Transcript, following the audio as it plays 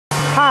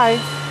Hi,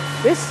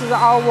 this is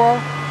our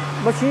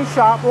machine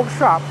shop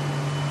workshop.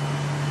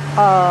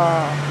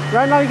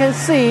 Right now you can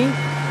see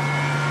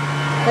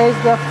is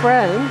the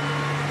frame.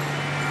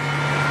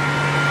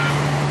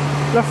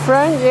 The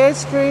frame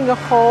is drilling the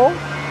hole.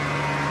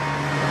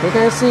 You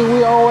can see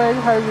we always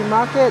have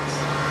remarked it,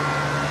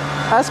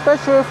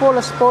 especially for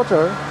the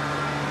spotter.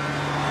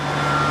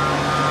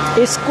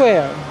 It's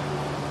square.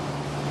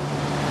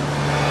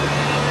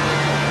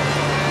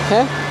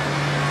 Okay.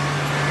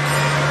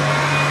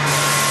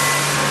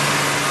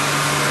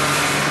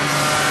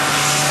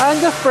 And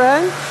the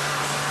frame,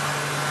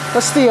 the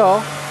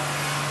steel,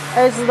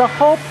 is the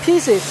whole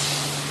pieces,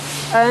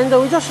 and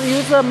we just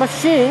use the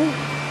machine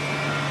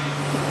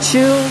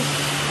to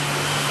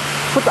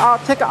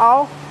take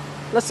out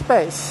the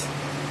space.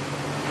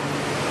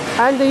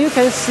 And you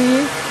can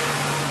see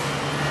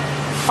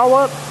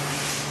our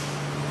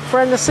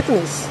frame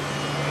thickness.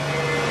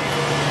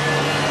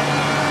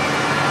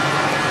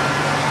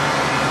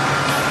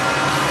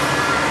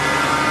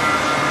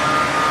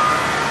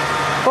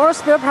 For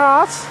spare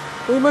parts,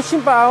 we machine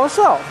by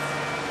ourselves,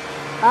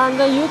 and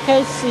you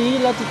can see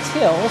the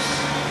details.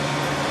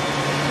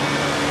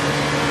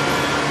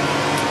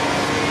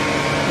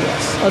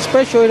 Yes,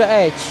 especially the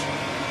edge.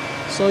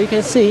 So you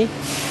can see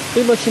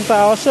we machine by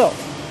ourselves.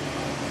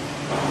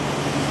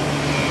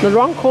 The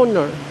round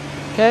corner,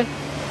 okay.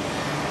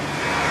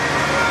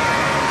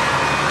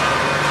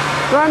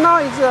 Right now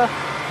is a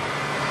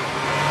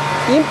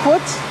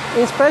input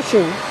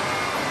inspection.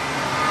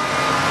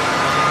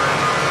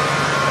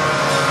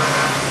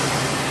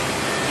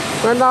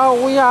 Right now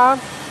we are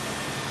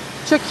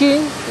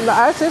checking the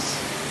axis,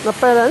 the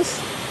balance,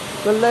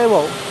 the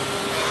level.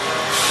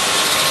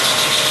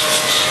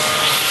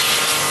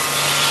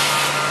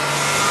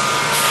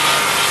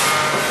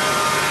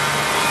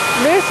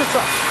 This is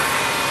a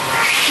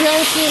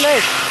CNC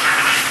lathe.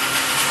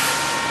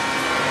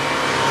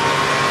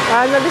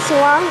 And this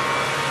one,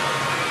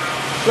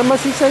 the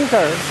machine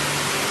center.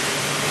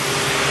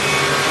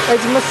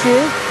 It's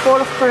machine for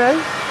the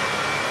frame.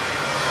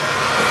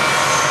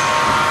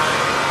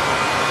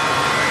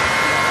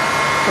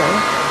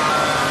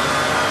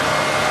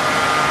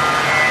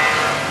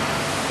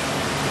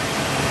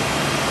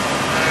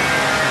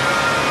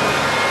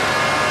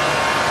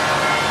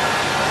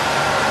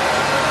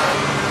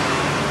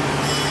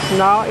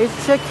 Now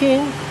it's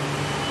checking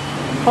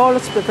all the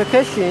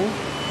specification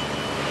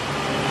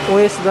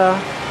with the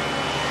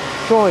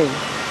drawing.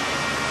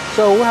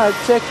 So we are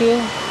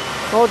checking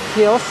all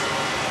details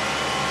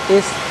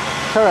is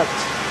correct.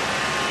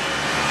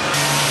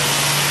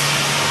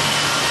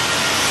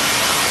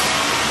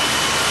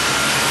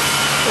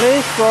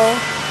 This for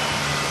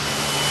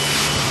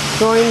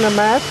drawing the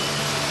map.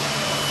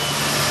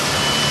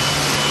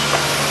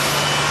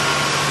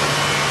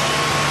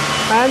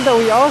 And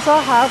we also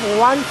have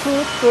 1, 2,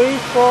 3,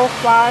 4,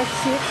 5,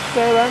 6,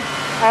 7,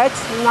 8,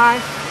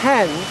 9,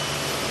 10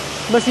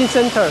 machine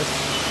centers.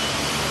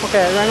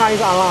 Okay, right now is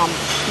alarm.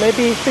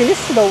 Maybe finish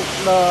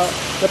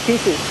the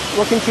pieces,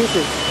 working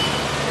pieces.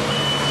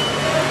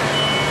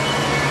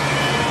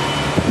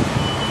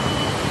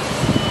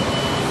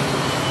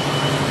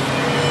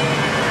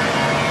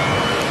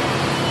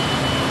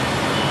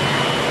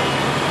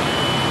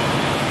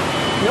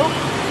 No.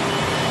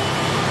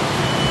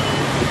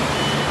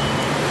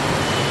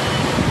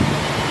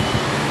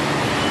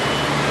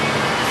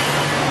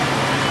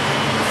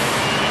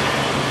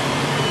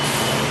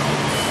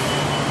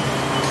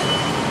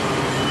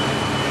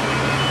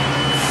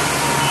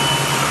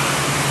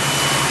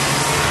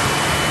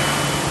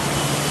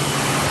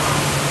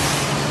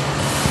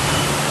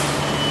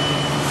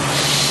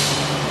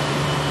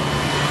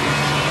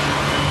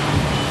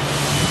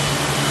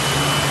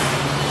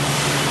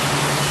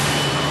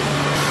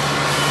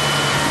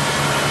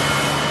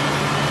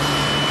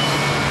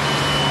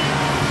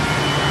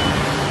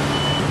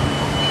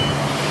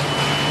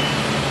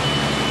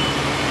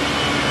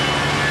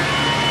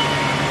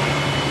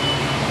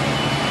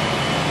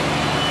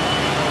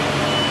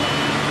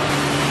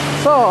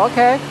 So,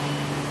 okay,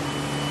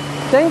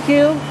 thank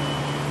you.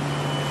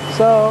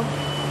 So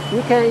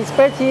you can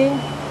expect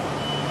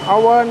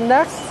our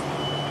next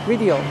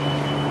video.